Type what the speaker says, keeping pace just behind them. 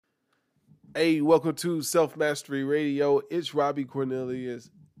Hey, welcome to Self Mastery Radio. It's Robbie Cornelius,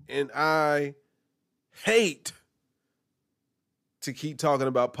 and I hate to keep talking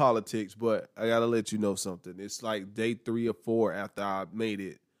about politics, but I gotta let you know something. It's like day 3 or 4 after I made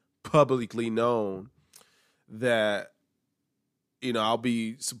it publicly known that I'll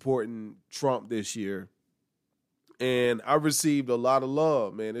be supporting Trump this year, and I received a lot of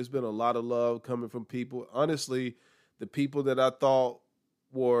love. Man, there's been a lot of love coming from people. Honestly, the people that I thought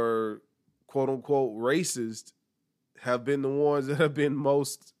were quote unquote racist have been the ones that have been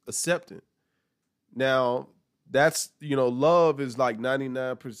most accepting. Now, that's, love is like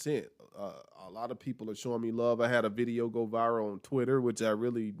 99%. A lot of people are showing me love. I had a video go viral on Twitter, which I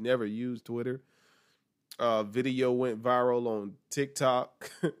really never used Twitter. Video went viral on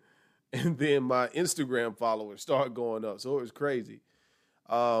TikTok. And then my Instagram followers started going up. So it was crazy.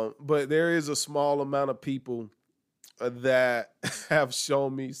 But there is a small amount of people that have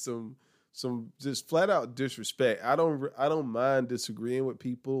shown me some just flat out disrespect. I don't mind disagreeing with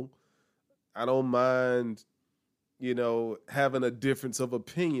people. I don't mind, having a difference of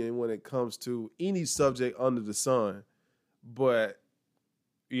opinion when it comes to any subject under the sun. But,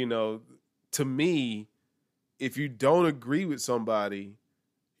 to me, if you don't agree with somebody,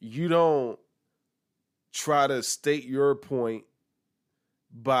 you don't try to state your point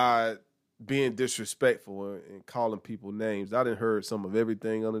by being disrespectful and calling people names. I done heard some of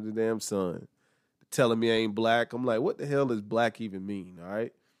everything under the damn sun. Telling me I ain't black. I'm like, what the hell does black even mean? All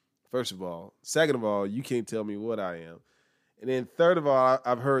right. First of all. Second of all, you can't tell me what I am. And then third of all,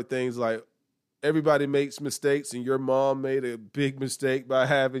 I've heard things like everybody makes mistakes and your mom made a big mistake by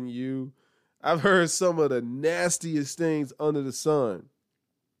having you. I've heard some of the nastiest things under the sun.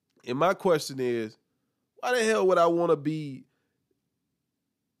 And my question is, why the hell would I want to be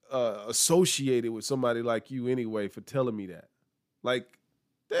associated with somebody like you anyway for telling me that? Like,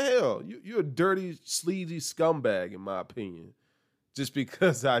 the hell, you're a dirty, sleazy scumbag, in my opinion. Just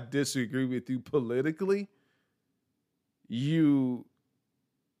because I disagree with you politically, you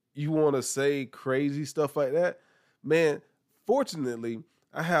want to say crazy stuff like that? Man, fortunately,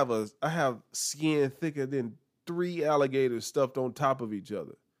 I have skin thicker than 3 alligators stuffed on top of each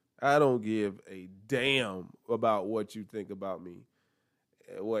other. I don't give a damn about what you think about me,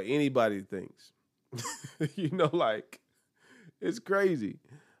 what anybody thinks. It's crazy.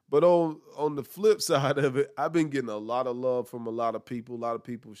 But on the flip side of it, I've been getting a lot of love from a lot of people. A lot of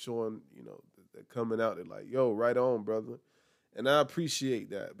people showing, they're coming out. They're like, yo, right on, brother. And I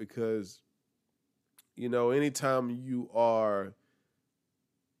appreciate that because, anytime you are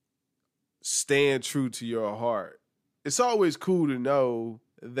staying true to your heart, it's always cool to know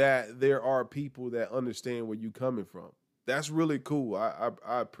that there are people that understand where you're coming from. That's really cool. I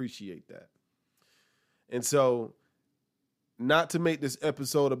appreciate that. And so, not to make this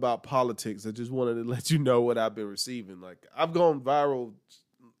episode about politics, I just wanted to let you know what I've been receiving. Like, I've gone viral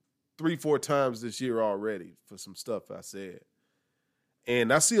 3-4 times this year already for some stuff I said.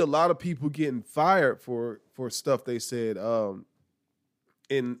 And I see a lot of people getting fired for stuff they said. From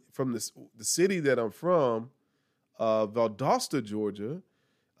the city that I'm from, Valdosta, Georgia,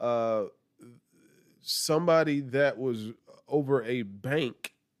 somebody that was over a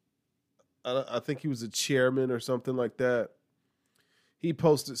bank, I think he was a chairman or something like that. He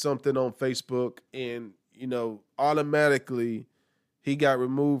posted something on Facebook and, automatically he got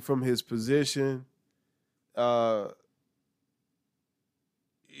removed from his position. Like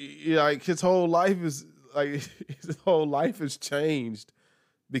his whole life has changed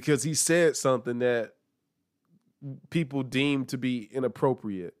because he said something that people deem to be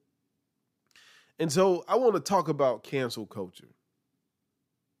inappropriate. And so I want to talk about cancel culture.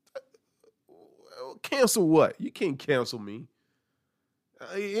 Cancel what? You can't cancel me.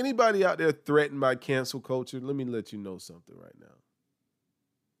 Anybody out there threatened by cancel culture, let me let you know something right now.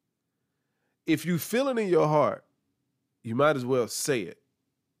 If you feel it in your heart, you might as well say it.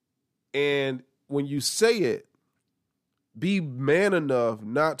 And when you say it, be man enough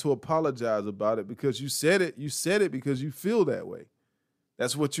not to apologize about it because you said it. You said it because you feel that way.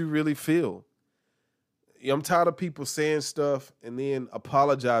 That's what you really feel. I'm tired of people saying stuff and then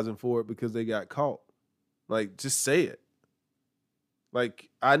apologizing for it because they got caught. Like, just say it. Like,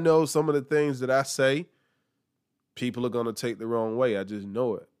 I know some of the things that I say, people are going to take the wrong way. I just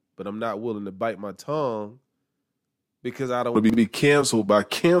know it. But I'm not willing to bite my tongue because I don't want to be canceled by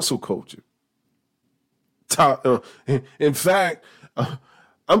cancel culture. In fact,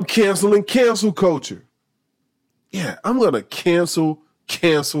 I'm canceling cancel culture. Yeah, I'm going to cancel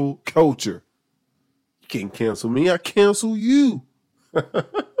culture. You can't cancel me. I cancel you.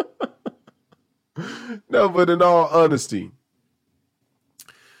 No, but in all honesty,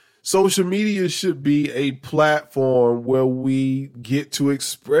 Social media should be a platform where we get to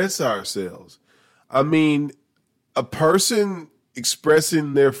express ourselves. I mean, a person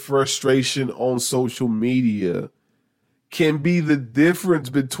expressing their frustration on social media can be the difference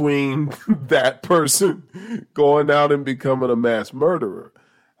between that person going out and becoming a mass murderer.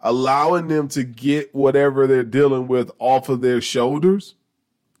 Allowing them to get whatever they're dealing with off of their shoulders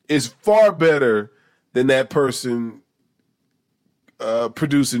is far better than that person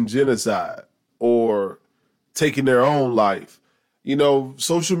producing genocide or taking their own life. You know,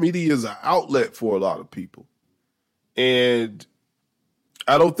 social media is an outlet for a lot of people. And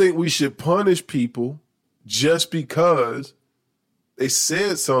I don't think we should punish people just because they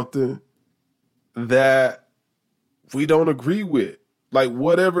said something that we don't agree with. Like,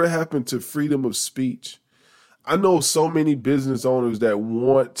 whatever happened to freedom of speech? I know so many business owners that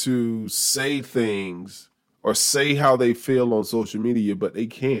want to say things or say how they feel on social media, but they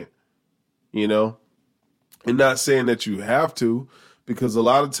can't, you know? And not saying that you have to, because a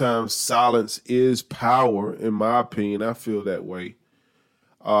lot of times silence is power, in my opinion. I feel that way.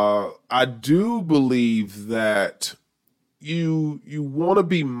 I do believe that you want to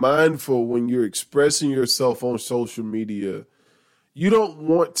be mindful when you're expressing yourself on social media. You don't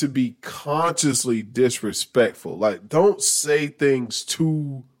want to be consciously disrespectful. Like, don't say things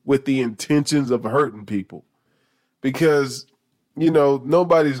with the intentions of hurting people, because, you know,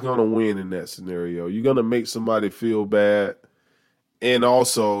 nobody's going to win in that scenario. You're going to make somebody feel bad. And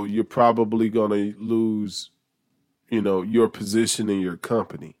also you're probably going to lose, you know, your position in your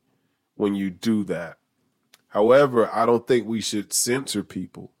company when you do that. However, I don't think we should censor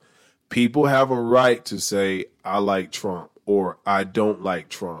people. People have a right to say, I like Trump, or I don't like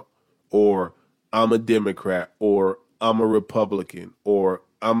Trump, or I'm a Democrat, or I'm a Republican, or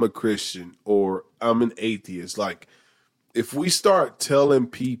I'm a Christian, or I'm an atheist. Like, if we start telling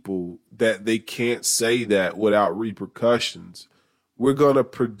people that they can't say that without repercussions, we're going to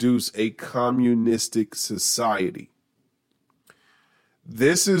produce a communistic society.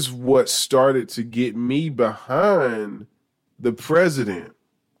 This is what started to get me behind the president,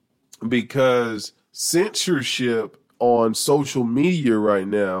 because censorship on social media right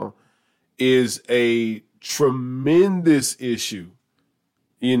now is a tremendous issue.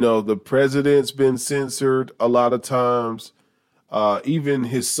 You know, the president's been censored a lot of times. Even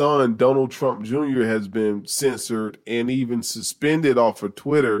his son, Donald Trump Jr., has been censored and even suspended off of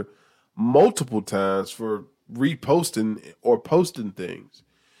Twitter multiple times for reposting or posting things.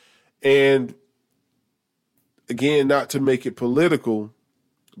 And again, not to make it political,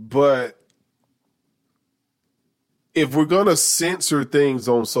 but if we're going to censor things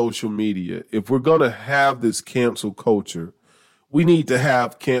on social media, if we're going to have this cancel culture, we need to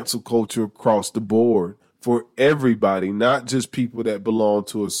have cancel culture across the board for everybody, not just people that belong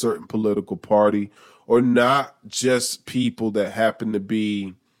to a certain political party, or not just people that happen to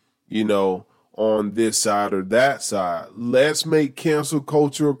be, you know, on this side or that side. Let's make cancel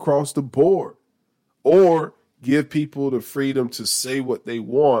culture across the board, or give people the freedom to say what they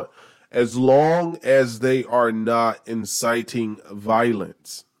want, as long as they are not inciting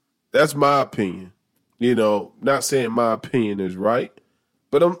violence. That's my opinion. You know, not saying my opinion is right,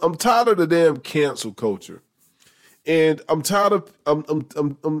 but I'm tired of the damn cancel culture, and I'm tired of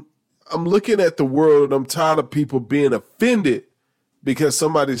I'm looking at the world, and I'm tired of people being offended because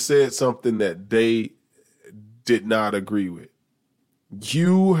somebody said something that they did not agree with.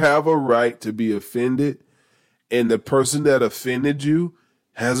 You have a right to be offended, and the person that offended you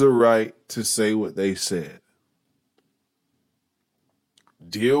has a right to say what they said.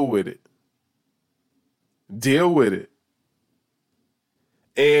 Deal with it. Deal with it.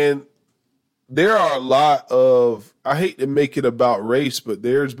 And there are a lot of, I hate to make it about race, but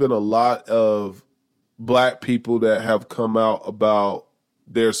there's been a lot of black people that have come out about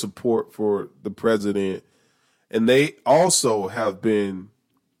their support for the president. And they also have been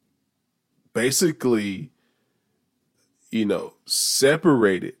basically, you know,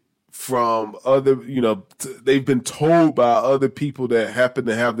 separated from other, you know, they've been told by other people that happen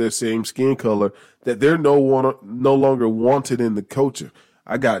to have their same skin color that they're no longer wanted in the culture.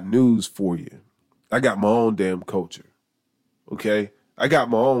 I got news for you. I got my own damn culture. Okay? I got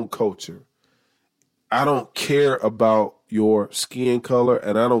my own culture. I don't care about your skin color,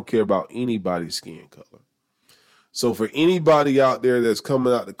 and I don't care about anybody's skin color. So for anybody out there that's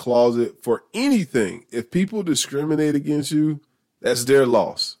coming out the closet for anything, if people discriminate against you, that's their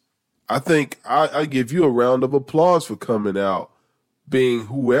loss. I think I give you a round of applause for coming out being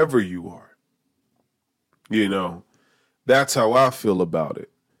whoever you are. You know, that's how I feel about it.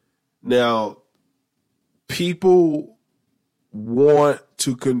 Now, people want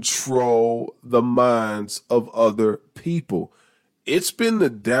to control the minds of other people. It's been the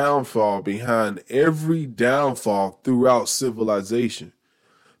downfall behind every downfall throughout civilization.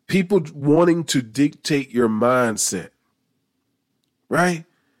 People wanting to dictate your mindset, right?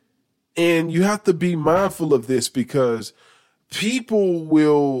 And you have to be mindful of this because people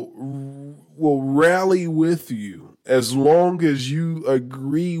will rally with you as long as you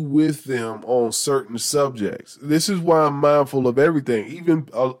agree with them on certain subjects. This is why I'm mindful of everything.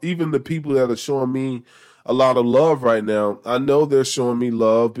 Even the people that are showing me a lot of love right now, I know they're showing me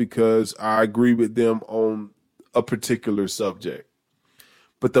love because I agree with them on a particular subject.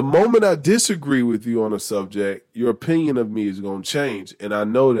 But the moment I disagree with you on a subject, your opinion of me is going to change. And I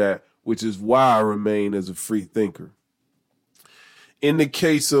know that, which is why I remain as a free thinker. In the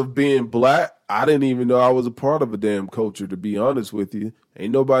case of being black, I didn't even know I was a part of a damn culture, to be honest with you.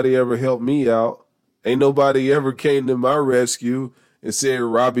 Ain't nobody ever helped me out. Ain't nobody ever came to my rescue and said,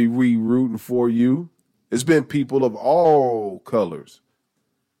 Robbie, we rooting for you. It's been people of all colors.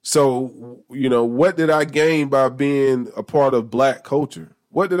 So, what did I gain by being a part of black culture?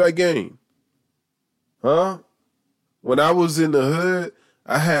 What did I gain? Huh? When I was in the hood,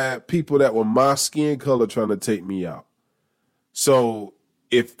 I had people that were my skin color trying to take me out. So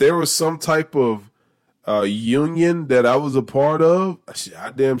if there was some type of union that I was a part of,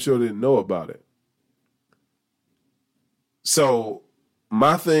 I damn sure didn't know about it. So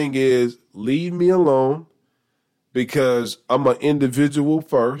my thing is, leave me alone because I'm an individual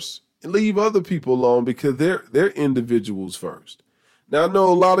first, and leave other people alone because they're individuals first. Now, I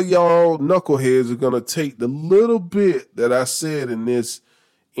know a lot of y'all knuckleheads are going to take the little bit that I said in this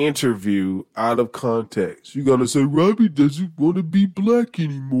interview out of context. You're going to say, Robbie doesn't want to be black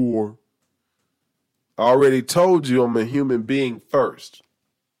anymore. I already told you I'm a human being first.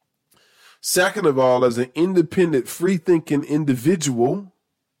 Second of all, as an independent, free-thinking individual,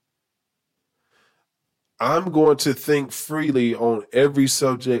 I'm going to think freely on every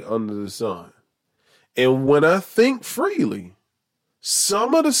subject under the sun. And when I think freely,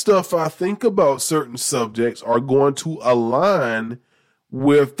 some of the stuff I think about certain subjects are going to align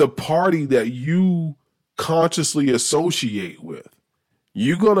with the party that you consciously associate with.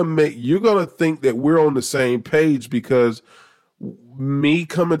 You're gonna think that we're on the same page because me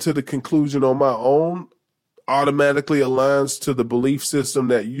coming to the conclusion on my own automatically aligns to the belief system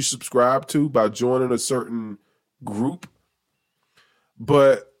that you subscribe to by joining a certain group.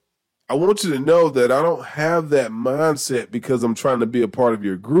 But I want you to know that I don't have that mindset because I'm trying to be a part of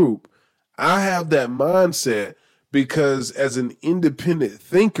your group. I have that mindset because as an independent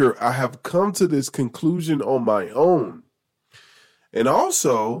thinker, I have come to this conclusion on my own. And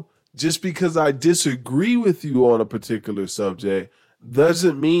also, just because I disagree with you on a particular subject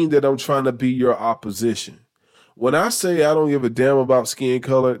doesn't mean that I'm trying to be your opposition. When I say I don't give a damn about skin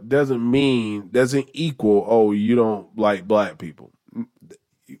color, doesn't equal, oh, you don't like black people.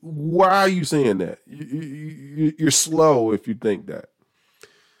 Why are you saying that? You're slow if you think that.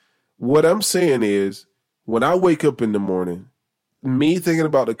 What I'm saying is, when I wake up in the morning, me thinking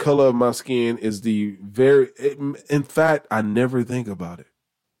about the color of my skin is in fact, I never think about it.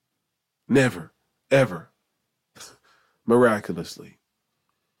 Never, ever. Miraculously.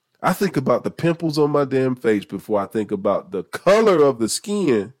 I think about the pimples on my damn face before I think about the color of the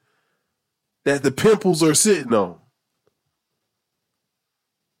skin that the pimples are sitting on.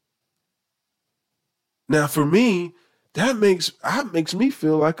 Now, for me, that makes me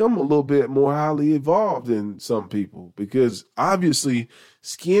feel like I'm a little bit more highly evolved than some people because obviously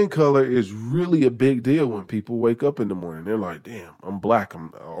skin color is really a big deal when people wake up in the morning. They're like, damn, I'm black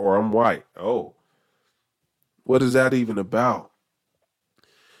or I'm white. Oh, what is that even about?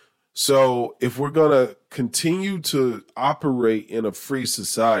 So if we're going to continue to operate in a free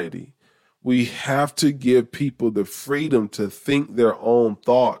society, we have to give people the freedom to think their own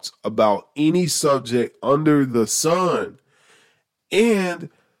thoughts about any subject under the sun and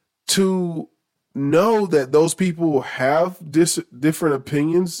to know that those people have different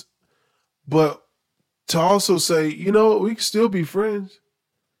opinions, but to also say, we can still be friends.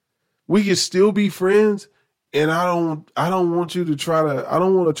 We can still be friends. And I don't want to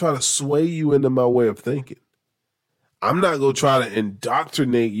try to sway you into my way of thinking. I'm not going to try to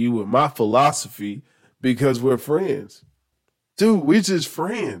indoctrinate you with my philosophy because we're friends. Dude, we're just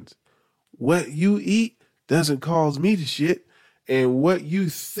friends. What you eat doesn't cause me to shit. And what you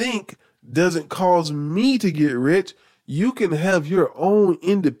think doesn't cause me to get rich. You can have your own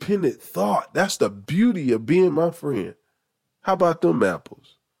independent thought. That's the beauty of being my friend. How about them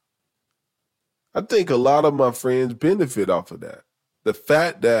apples? I think a lot of my friends benefit off of that. The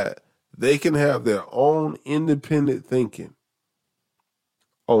fact that they can have their own independent thinking.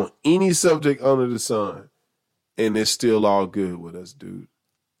 on any subject under the sun, and it's still all good with us, dude.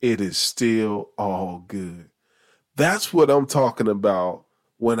 It is still all good. That's what I'm talking about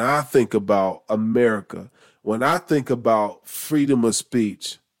when I think about America, when I think about freedom of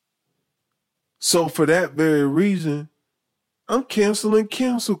speech. So for that very reason, I'm canceling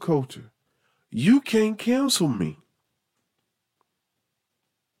cancel culture. You can't cancel me.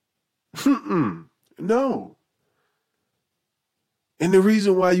 No. And the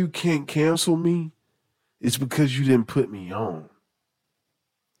reason why you can't cancel me is because you didn't put me on.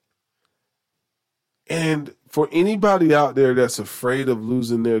 And for anybody out there that's afraid of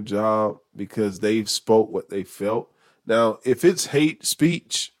losing their job because they've spoke what they felt, now, if it's hate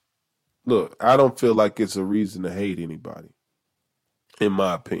speech, look, I don't feel like it's a reason to hate anybody, in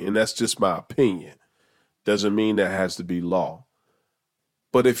my opinion. That's just my opinion. Doesn't mean that has to be law.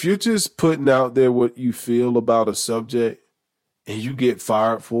 But if you're just putting out there what you feel about a subject and you get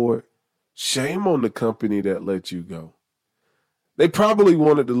fired for it, shame on the company that let you go. They probably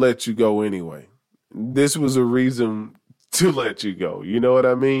wanted to let you go anyway. This was a reason to let you go. You know what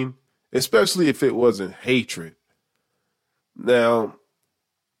I mean? Especially if it wasn't hatred. Now,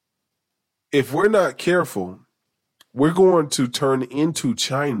 if we're not careful, we're going to turn into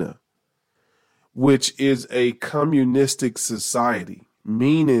China, which is a communistic society,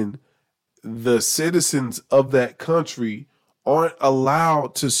 meaning the citizens of that country aren't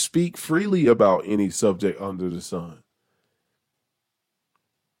allowed to speak freely about any subject under the sun.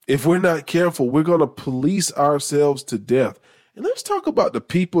 If we're not careful, we're going to police ourselves to death. And let's talk about the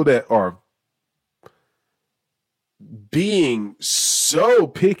people that are being so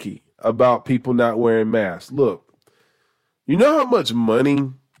picky about people not wearing masks. Look, you know how much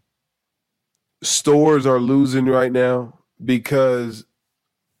money stores are losing right now? Because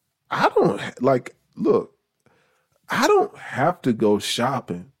I don't have to go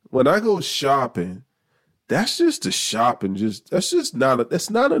shopping. When I go shopping, that's just a shopping. That's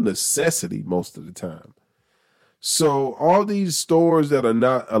not a necessity most of the time. So all these stores that are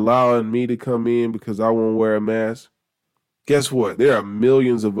not allowing me to come in because I won't wear a mask, guess what? There are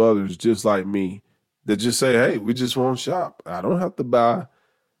millions of others just like me that just say, hey, we just won't shop. I don't have to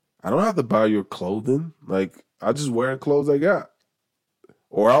buy your clothing. Like, I just wear the clothes I got.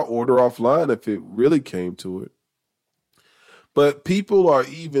 Or I'll order offline if it really came to it. But people are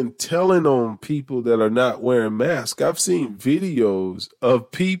even telling on people that are not wearing masks. I've seen videos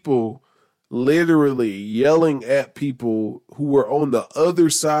of people literally yelling at people who were on the other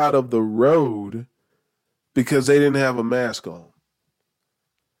side of the road because they didn't have a mask on.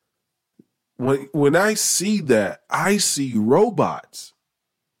 When I see that, I see robots.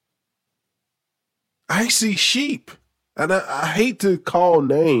 I see sheep. And I hate to call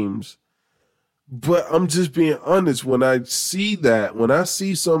names, but I'm just being honest. When I see that, when I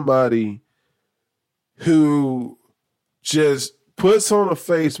see somebody who just puts on a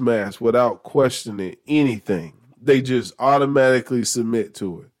face mask without questioning anything, they just automatically submit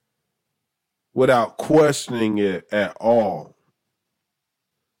to it without questioning it at all.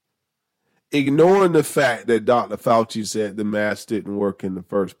 Ignoring the fact that Dr. Fauci said the mask didn't work in the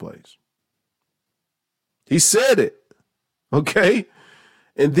first place. He said it, okay?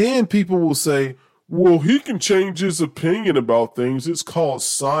 And then people will say, well, he can change his opinion about things. It's called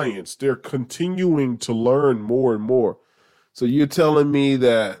science. They're continuing to learn more and more. So you're telling me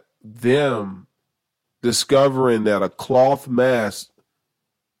that them discovering that a cloth mask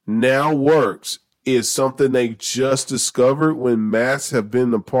now works is something they just discovered when masks have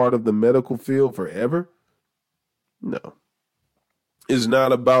been a part of the medical field forever? No. It's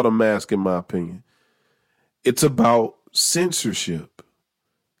not about a mask, in my opinion. It's about censorship.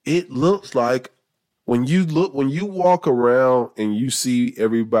 It looks like when you walk around and you see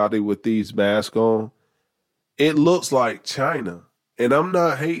everybody with these masks on, it looks like China. And I'm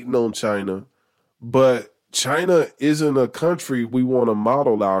not hating on China, but China isn't a country we want to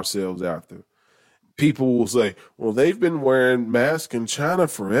model ourselves after. People will say, well, they've been wearing masks in China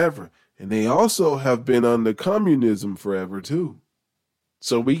forever, and they also have been under communism forever too.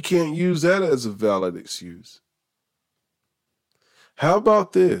 So we can't use that as a valid excuse. How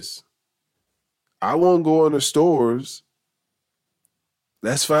about this? I won't go into stores.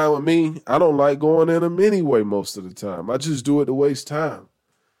 That's fine with me. I don't like going in them anyway most of the time. I just do it to waste time.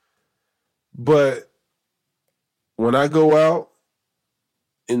 But when I go out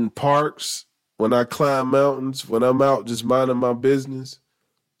in parks, when I climb mountains, when I'm out just minding my business,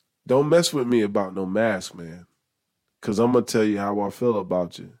 don't mess with me about no mask, man. Because I'm going to tell you how I feel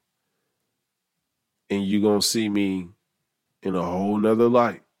about you. And you're going to see me in a whole nother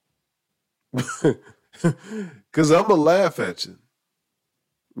light. Because I'm going to laugh at you.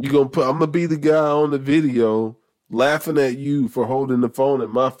 I'm gonna be the guy on the video laughing at you for holding the phone at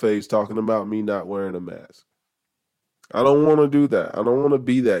my face, talking about me not wearing a mask. I don't want to do that. I don't want to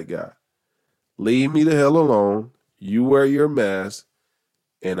be that guy. Leave me the hell alone. You wear your mask,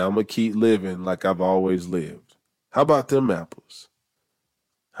 and I'm gonna keep living like I've always lived. How about them apples?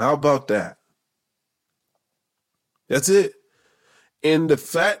 How about that? That's it. And the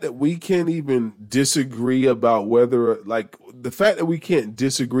fact that we can't even disagree about the fact that we can't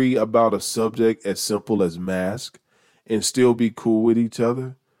disagree about a subject as simple as mask and still be cool with each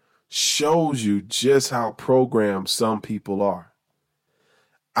other shows you just how programmed some people are.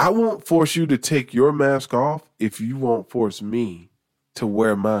 I won't force you to take your mask off if you won't force me to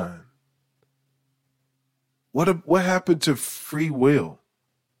wear mine. What happened to free will?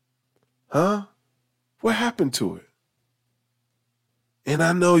 Huh? What happened to it? And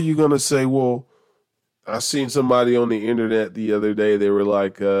I know you're going to say, well, I seen somebody on the internet the other day. They were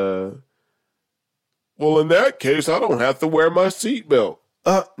like, well, in that case, I don't have to wear my seatbelt.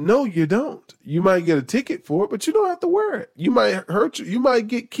 No, you don't. You might get a ticket for it, but you don't have to wear it. You might hurt you. You might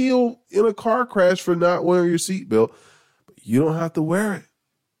get killed in a car crash for not wearing your seatbelt, but you don't have to wear it.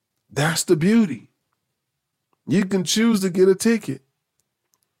 That's the beauty. You can choose to get a ticket.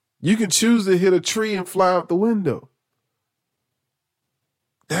 You can choose to hit a tree and fly out the window.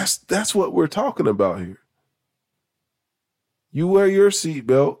 That's what we're talking about here. You wear your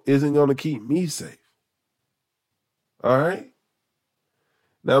seatbelt isn't going to keep me safe. All right?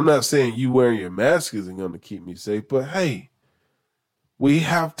 Now, I'm not saying you wearing your mask isn't going to keep me safe, but hey,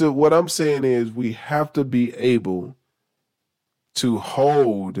 what I'm saying is we have to be able to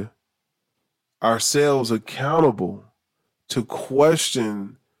hold ourselves accountable to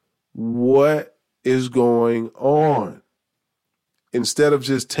question what is going on instead of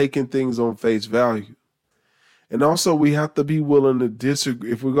just taking things on face value. And also, we have to be willing to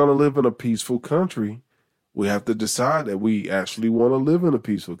disagree. If we're going to live in a peaceful country, we have to decide that we actually want to live in a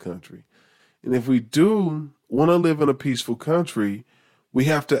peaceful country. And if we do want to live in a peaceful country, we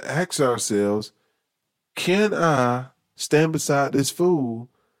have to ask ourselves, can I stand beside this fool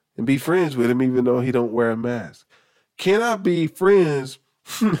and be friends with him even though he don't wear a mask? Can I be friends,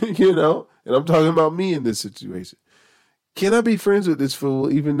 and I'm talking about me in this situation. Can I be friends with this fool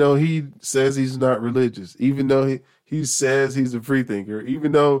even though he says he's not religious, even though he says he's a free thinker,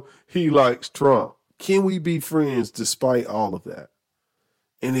 even though he likes Trump? Can we be friends despite all of that?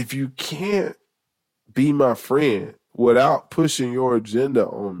 And if you can't be my friend without pushing your agenda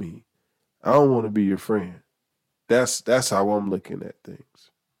on me, I don't want to be your friend. That's how I'm looking at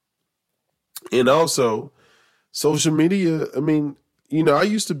things. And also, social media, I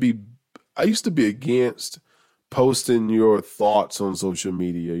used to be against posting your thoughts on social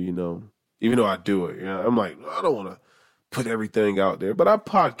media, even though I do it. I'm like, I don't want to put everything out there, but I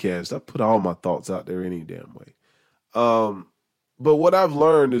podcast. I put all my thoughts out there any damn way. But what I've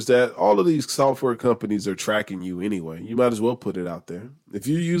learned is that all of these software companies are tracking you anyway. You might as well put it out there. If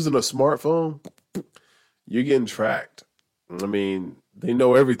you're using a smartphone, you're getting tracked. They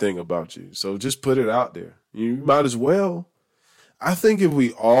know everything about you. So just put it out there. You might as well. I think if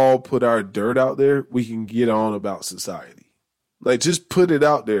we all put our dirt out there, we can get on about society. Like, just put it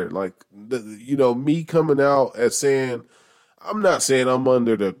out there. Like, me coming out as saying, I'm not saying I'm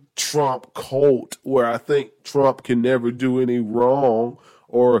under the Trump cult where I think Trump can never do any wrong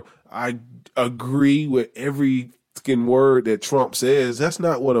or I agree with every fucking word that Trump says. That's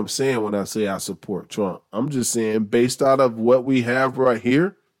not what I'm saying when I say I support Trump. I'm just saying, based out of what we have right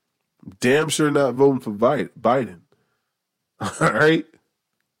here, damn sure not voting for Biden. All right?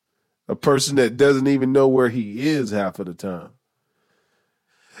 A person that doesn't even know where he is half of the time.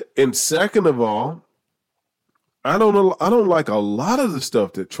 And second of all, I don't like a lot of the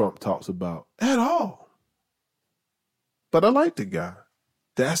stuff that Trump talks about at all. But I like the guy.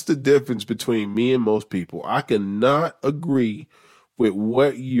 That's the difference between me and most people. I cannot agree with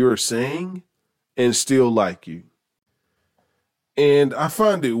what you're saying and still like you. And I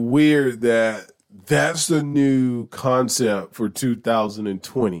find it weird that that's the new concept for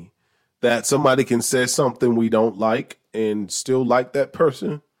 2020, that somebody can say something we don't like and still like that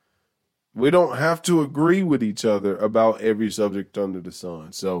person. We don't have to agree with each other about every subject under the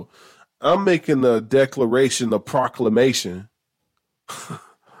sun. So I'm making a declaration, a proclamation.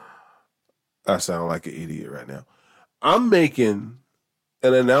 I sound like an idiot right now. I'm making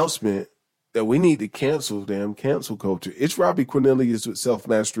an announcement that we need to cancel damn cancel culture. It's Robbie Cornelius with Self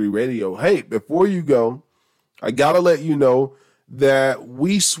Mastery Radio. Hey, before you go, I got to let you know that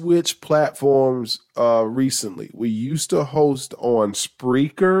we switched platforms recently. We used to host on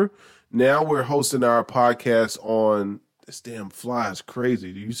Spreaker. Now we're hosting our podcast on This damn fly is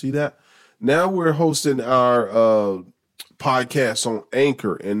crazy. Do you see that? Now we're hosting our podcast on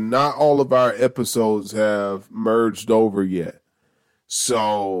Anchor, and not all of our episodes have merged over yet.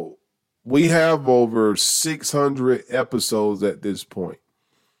 So we have over 600 episodes at this point.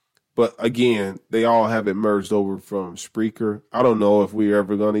 But again, they all haven't merged over from Spreaker. I don't know if we're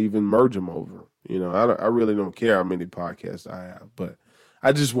ever going to even merge them over. You know, I really don't care how many podcasts I have, but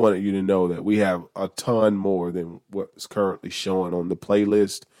I just wanted you to know that we have a ton more than what's currently showing on the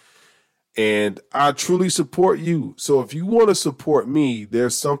playlist. And I truly support you. So if you want to support me,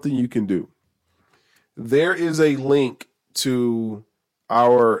 there's something you can do. There is a link to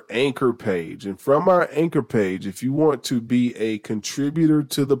our Anchor page. And from our Anchor page, if you want to be a contributor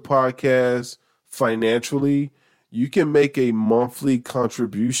to the podcast financially, you can make a monthly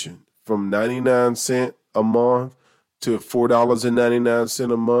contribution from 99 cents a month to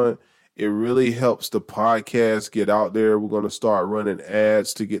 $4.99 a month. It really helps the podcast get out there. We're going to start running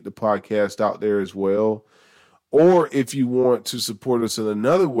ads to get the podcast out there as well. Or if you want to support us in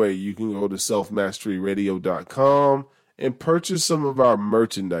another way, you can go to selfmasteryradio.com and purchase some of our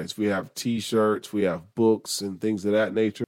merchandise. We have t-shirts, we have books and things of that nature.